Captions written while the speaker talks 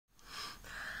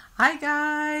Hi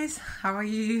guys, how are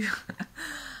you?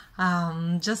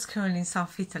 Just currently in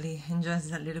South Italy,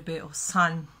 enjoying a little bit of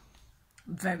sun.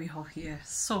 Very hot here,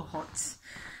 so hot,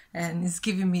 and it's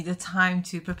giving me the time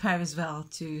to prepare as well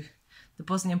to the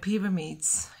Bosnian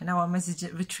pyramids and our message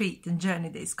retreat and journey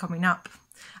that is coming up.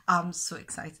 I'm so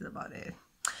excited about it.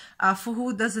 For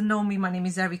who doesn't know me, my name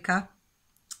is Erica,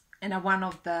 and I'm one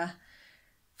of the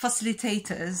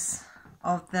facilitators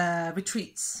of the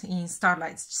retreats in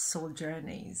Starlight's Soul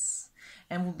Journeys,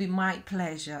 and it will be my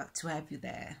pleasure to have you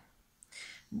there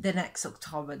the next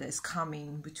October that is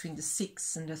coming between the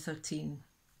 6th and the 13th.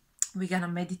 We're gonna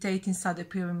meditate inside the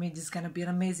pyramid. It's gonna be an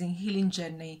amazing healing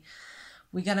journey.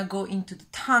 We're gonna go into the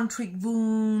tantric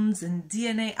wounds and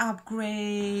DNA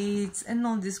upgrades and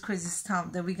all this crazy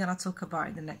stuff that we're gonna talk about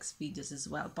in the next videos as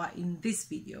well. But in this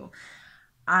video,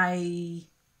 I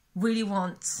really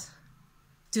want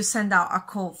to send out a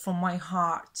call from my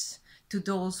heart to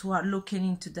those who are looking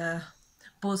into the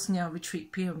Bosnia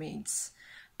retreat pyramids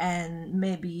and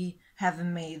maybe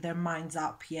haven't made their minds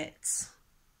up yet.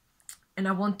 And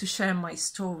I want to share my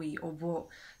story of what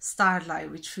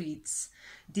Starlight retreats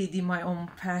did in my own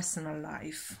personal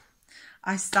life.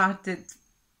 I started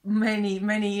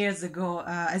many years ago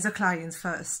as a client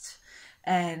first,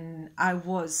 and I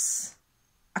was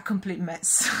a complete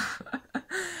mess.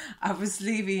 I was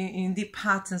living in deep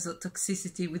patterns of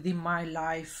toxicity within my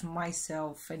life,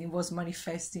 myself, and it was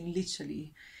manifesting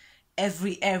literally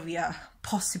every area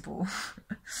possible.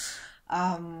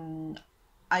 I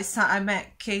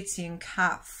met Katie and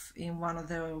Kath in one of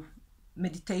their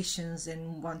meditations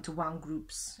and one-to-one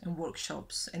groups and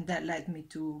workshops, and that led me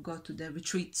to go to the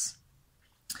retreats.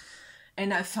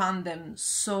 And I found them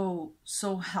so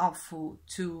helpful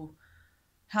to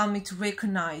help me to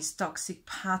recognize toxic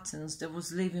patterns that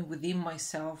was living within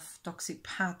myself, toxic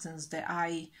patterns that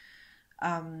I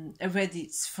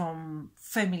inherited from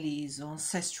families or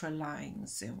ancestral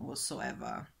lines and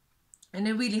whatsoever. And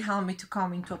it really helped me to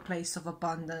come into a place of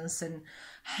abundance and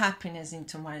happiness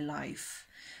into my life,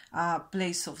 a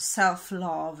place of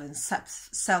self-love and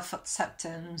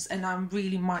self-acceptance. And I'm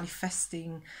really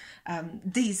manifesting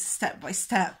these step by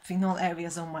step in all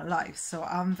areas of my life. So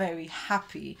I'm very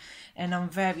happy and I'm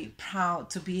very proud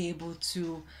to be able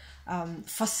to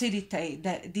facilitate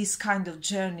this kind of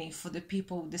journey for the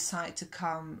people who decide to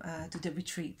come to the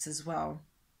retreats as well.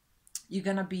 You're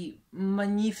gonna be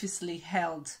magnificently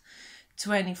held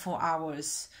 24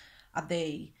 hours a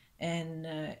day,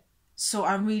 and so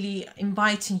I'm really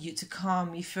inviting you to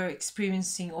come if you're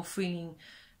experiencing or feeling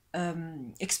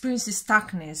experiencing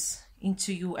stuckness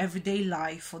into your everyday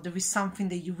life, or there is something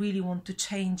that you really want to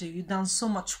change, or you've done so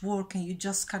much work and you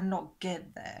just cannot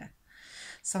get there.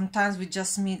 Sometimes we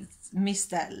just miss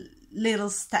that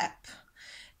little step,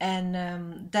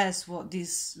 and that's what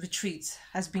this retreat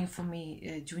has been for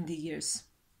me during the years.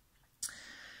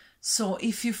 So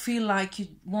if you feel like you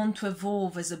want to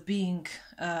evolve as a being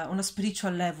on a spiritual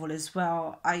level as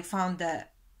well, I found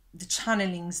that the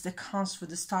channelings that comes through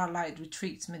the Starlight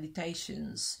retreats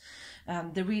meditations,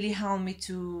 they really help me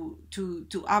to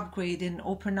upgrade and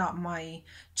open up my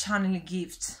channeling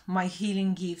gifts, my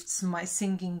healing gifts, my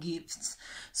singing gifts.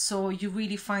 So you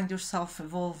really find yourself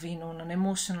evolving on an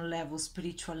emotional level,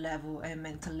 spiritual level and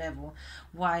mental level,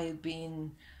 while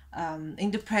being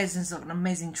in the presence of an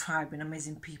amazing tribe and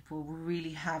amazing people. We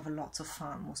really have a lot of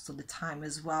fun most of the time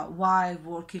as well, while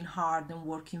working hard and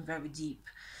working very deep,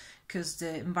 because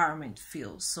the environment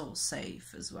feels so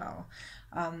safe as well.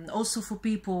 Also for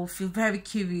people who feel very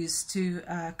curious to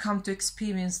come to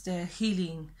experience the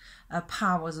healing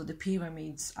powers of the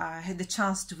pyramids, I had the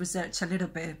chance to research a little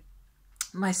bit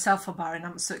myself about it, and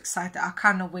I'm so excited. I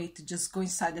cannot wait to just go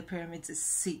inside the pyramids and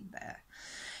sit there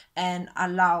and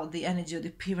allow the energy of the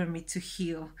pyramid to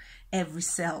heal every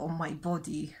cell of my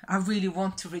body. I really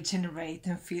want to regenerate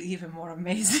and feel even more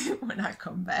amazing when I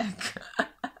come back.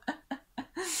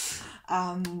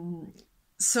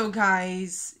 So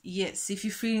guys, yes, if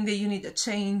you're feeling that you need a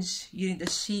change, you need a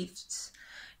shift,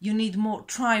 you need more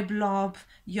tribe love,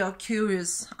 you're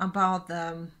curious about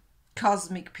the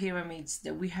cosmic pyramids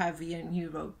that we have here in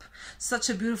Europe, such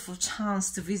a beautiful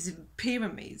chance to visit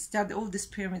pyramids. They are the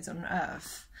oldest pyramids on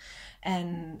earth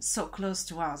and so close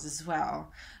to us as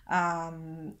well.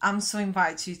 I'm so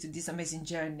invite you to this amazing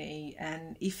journey,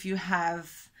 and if you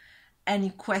have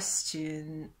any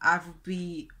question, I would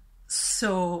be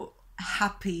so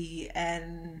happy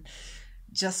and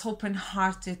just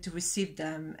open-hearted to receive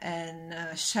them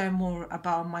and share more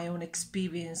about my own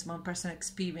experience, my own personal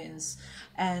experience,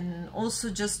 and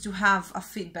also just to have a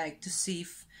feedback to see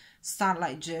if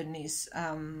Starlight journeys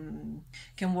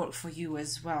can work for you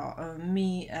as well.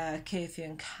 Me, Kathy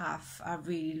and Kath are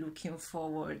really looking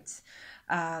forward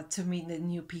to meet the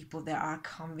new people that are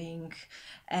coming,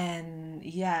 and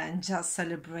yeah, and just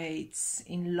celebrate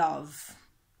in love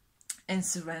and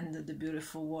surrender the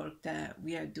beautiful work that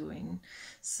we are doing.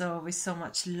 So with so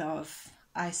much love,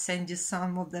 I send you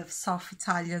some of the soft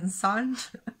Italian sun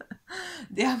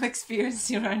that I'm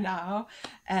experiencing right now,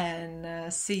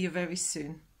 and see you very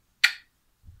soon.